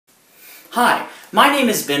Hi, my name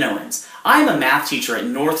is Ben Owens. I'm a math teacher at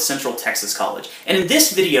North Central Texas College, and in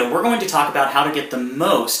this video we're going to talk about how to get the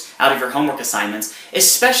most out of your homework assignments,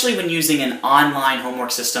 especially when using an online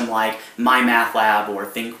homework system like MyMathLab or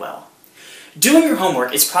ThinkWell. Doing your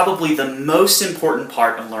homework is probably the most important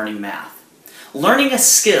part of learning math. Learning a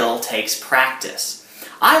skill takes practice.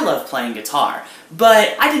 I love playing guitar,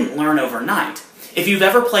 but I didn't learn overnight. If you've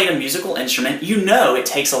ever played a musical instrument, you know it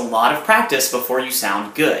takes a lot of practice before you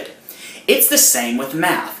sound good. It's the same with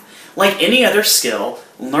math. Like any other skill,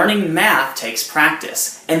 learning math takes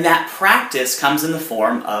practice, and that practice comes in the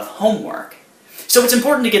form of homework. So it's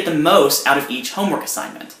important to get the most out of each homework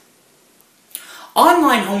assignment.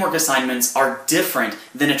 Online homework assignments are different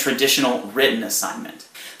than a traditional written assignment.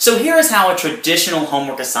 So here is how a traditional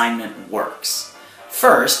homework assignment works.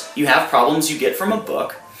 First, you have problems you get from a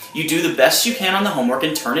book. You do the best you can on the homework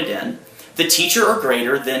and turn it in. The teacher or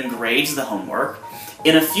grader then grades the homework.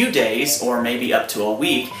 In a few days, or maybe up to a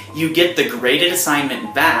week, you get the graded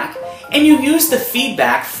assignment back, and you use the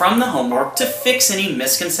feedback from the homework to fix any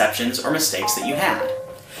misconceptions or mistakes that you had.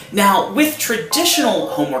 Now, with traditional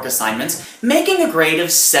homework assignments, making a grade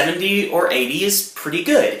of 70 or 80 is pretty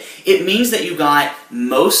good. It means that you got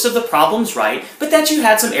most of the problems right, but that you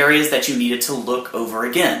had some areas that you needed to look over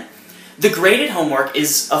again. The graded homework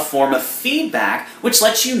is a form of feedback which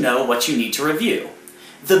lets you know what you need to review.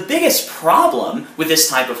 The biggest problem with this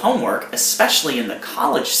type of homework, especially in the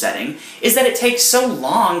college setting, is that it takes so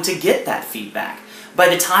long to get that feedback. By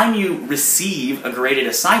the time you receive a graded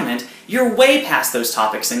assignment, you're way past those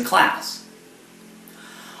topics in class.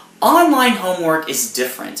 Online homework is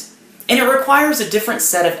different, and it requires a different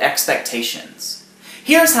set of expectations.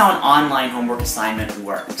 Here's how an online homework assignment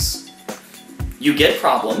works. You get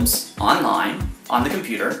problems online, on the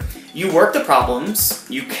computer, you work the problems,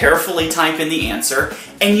 you carefully type in the answer,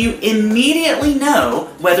 and you immediately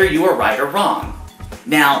know whether you are right or wrong.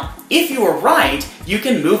 Now, if you are right, you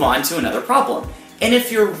can move on to another problem. And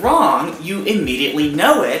if you're wrong, you immediately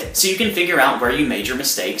know it, so you can figure out where you made your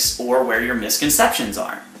mistakes or where your misconceptions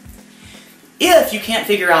are. If you can't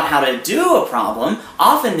figure out how to do a problem,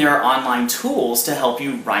 often there are online tools to help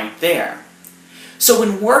you right there. So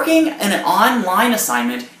when working an online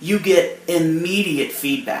assignment, you get immediate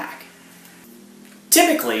feedback.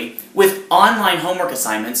 Typically, with online homework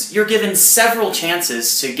assignments, you're given several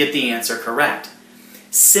chances to get the answer correct.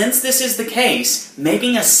 Since this is the case,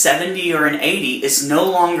 making a 70 or an 80 is no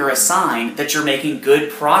longer a sign that you're making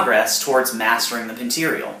good progress towards mastering the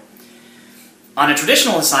material. On a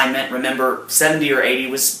traditional assignment, remember, 70 or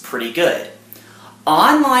 80 was pretty good.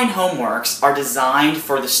 Online homeworks are designed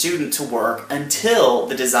for the student to work until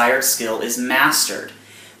the desired skill is mastered.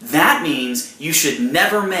 That means you should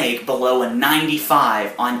never make below a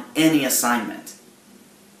 95 on any assignment.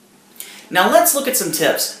 Now let's look at some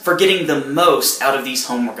tips for getting the most out of these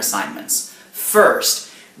homework assignments.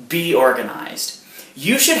 First, be organized.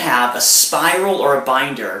 You should have a spiral or a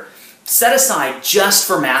binder set aside just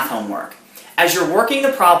for math homework. As you're working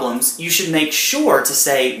the problems, you should make sure to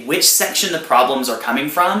say which section the problems are coming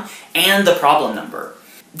from and the problem number.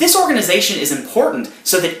 This organization is important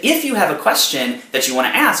so that if you have a question that you want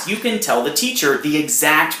to ask, you can tell the teacher the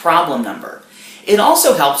exact problem number. It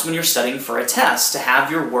also helps when you're studying for a test to have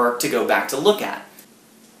your work to go back to look at.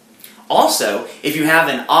 Also, if you have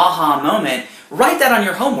an aha moment, write that on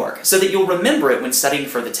your homework so that you'll remember it when studying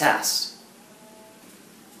for the test.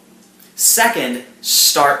 Second,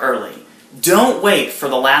 start early. Don't wait for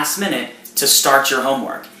the last minute to start your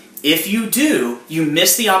homework. If you do, you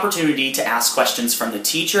miss the opportunity to ask questions from the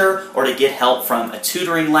teacher or to get help from a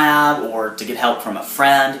tutoring lab or to get help from a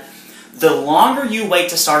friend. The longer you wait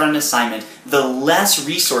to start on an assignment, the less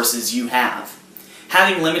resources you have.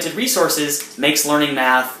 Having limited resources makes learning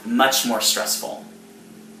math much more stressful.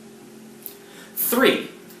 3.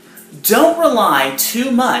 Don't rely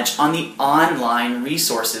too much on the online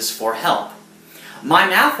resources for help.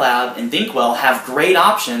 MyMathLab and ThinkWell have great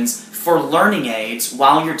options for learning aids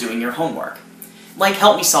while you're doing your homework. Like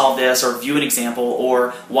Help Me Solve This, or View an Example,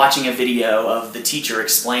 or watching a video of the teacher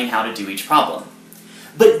explain how to do each problem.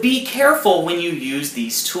 But be careful when you use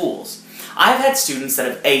these tools. I've had students that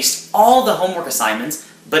have aced all the homework assignments,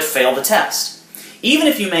 but failed the test. Even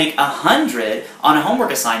if you make 100 on a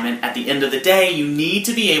homework assignment, at the end of the day, you need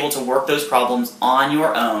to be able to work those problems on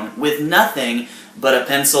your own with nothing but a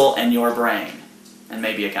pencil and your brain, and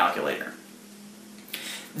maybe a calculator.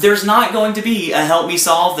 There's not going to be a Help Me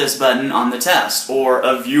Solve This button on the test, or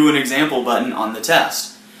a View an Example button on the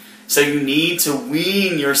test. So you need to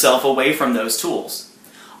wean yourself away from those tools.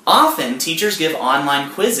 Often, teachers give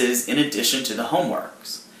online quizzes in addition to the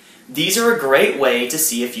homeworks. These are a great way to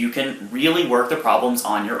see if you can really work the problems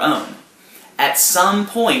on your own. At some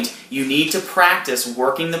point, you need to practice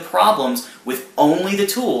working the problems with only the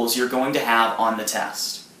tools you're going to have on the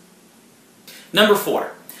test. Number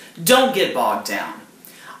 4, don't get bogged down.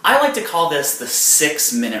 I like to call this the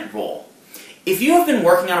 6-minute rule. If you have been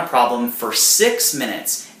working on a problem for 6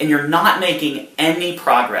 minutes and you're not making any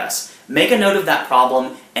progress, make a note of that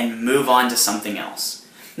problem and move on to something else.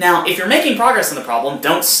 Now, if you're making progress on the problem,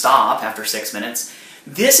 don't stop after 6 minutes.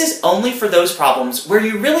 This is only for those problems where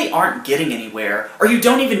you really aren't getting anywhere or you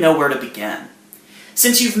don't even know where to begin.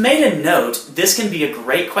 Since you've made a note, this can be a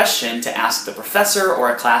great question to ask the professor or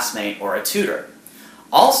a classmate or a tutor.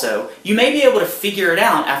 Also, you may be able to figure it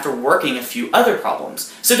out after working a few other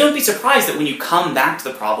problems, so don't be surprised that when you come back to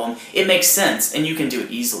the problem, it makes sense and you can do it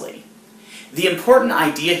easily. The important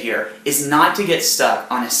idea here is not to get stuck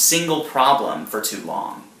on a single problem for too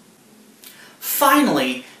long.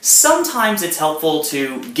 Finally, sometimes it's helpful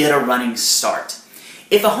to get a running start.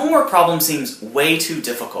 If a homework problem seems way too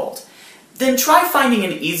difficult, then try finding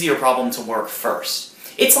an easier problem to work first.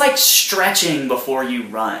 It's like stretching before you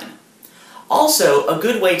run. Also, a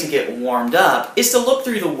good way to get warmed up is to look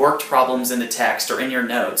through the worked problems in the text or in your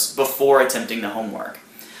notes before attempting the homework.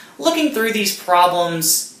 Looking through these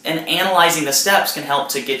problems and analyzing the steps can help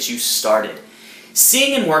to get you started.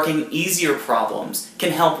 Seeing and working easier problems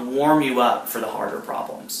can help warm you up for the harder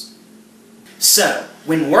problems. So,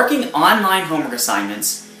 when working online homework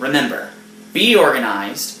assignments, remember, be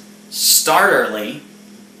organized, start early,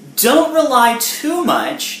 don't rely too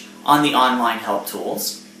much on the online help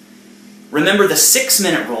tools, remember the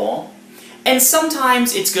 6-minute rule, and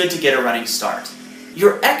sometimes it's good to get a running start.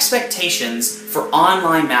 Your expectations for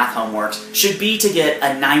online math homework should be to get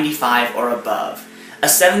a 95 or above. A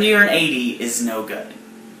 70 or an 80 is no good.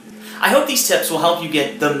 I hope these tips will help you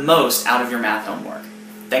get the most out of your math homework.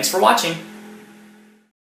 Thanks for watching.